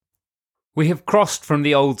We have crossed from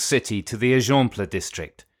the old city to the Eixample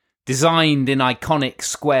district, designed in iconic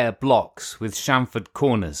square blocks with chamfered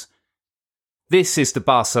corners. This is the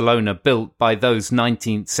Barcelona built by those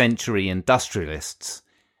 19th century industrialists.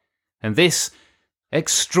 And this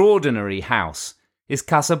extraordinary house is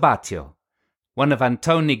Casa Batlló, one of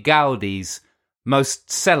Antoni Gaudi's most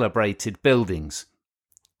celebrated buildings,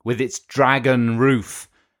 with its dragon roof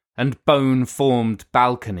and bone-formed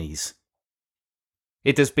balconies.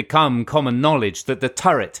 It has become common knowledge that the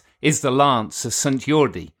turret is the lance of St.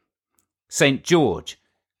 Jordi, St. George,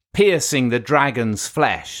 piercing the dragon's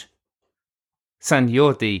flesh. Sant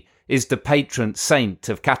Jordi is the patron saint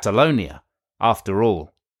of Catalonia, after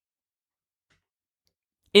all.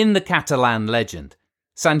 In the Catalan legend,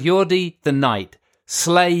 Sant Jordi the knight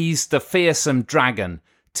slays the fearsome dragon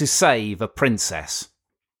to save a princess.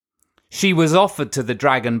 She was offered to the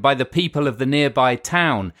dragon by the people of the nearby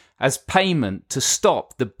town as payment to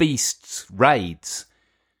stop the beast's raids.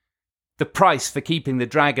 The price for keeping the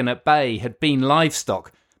dragon at bay had been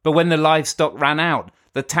livestock, but when the livestock ran out,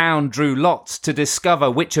 the town drew lots to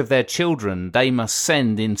discover which of their children they must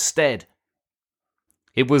send instead.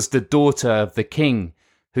 It was the daughter of the king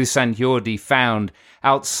who Sant Jordi found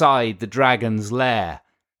outside the dragon's lair.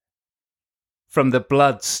 From the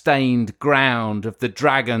blood-stained ground of the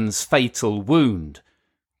dragon's fatal wound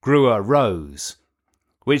grew a rose,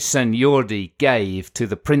 which Sant Jordi gave to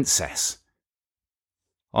the princess.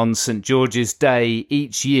 On St. George's Day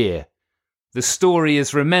each year, the story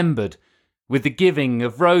is remembered with the giving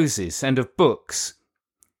of roses and of books.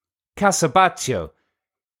 Casa Batlló,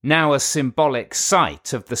 now a symbolic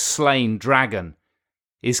site of the slain dragon,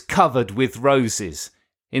 is covered with roses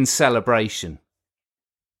in celebration.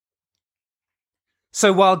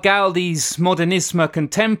 So while Gaudi's Modernisme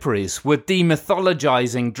contemporaries were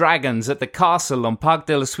demythologizing dragons at the castle on Parc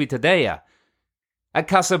de la Ciutadella, at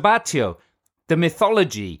Casa Batlló the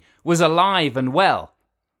mythology was alive and well.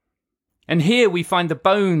 And here we find the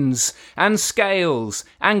bones and scales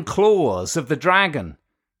and claws of the dragon.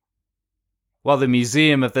 While the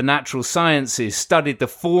Museum of the Natural Sciences studied the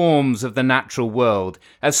forms of the natural world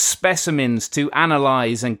as specimens to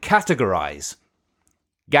analyse and categorise,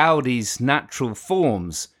 Gaudi's natural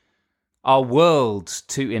forms are worlds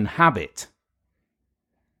to inhabit.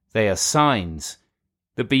 They are signs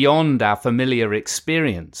that beyond our familiar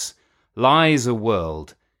experience lies a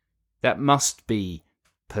world that must be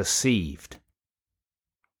perceived.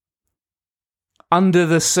 Under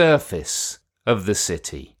the surface of the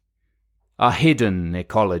city are hidden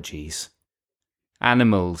ecologies.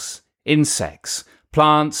 Animals, insects,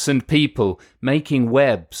 plants and people making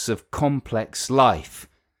webs of complex life,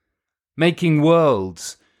 making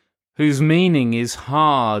worlds whose meaning is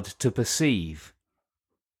hard to perceive.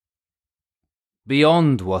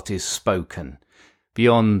 Beyond what is spoken,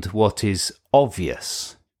 beyond what is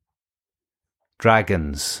obvious,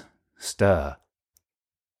 dragons stir.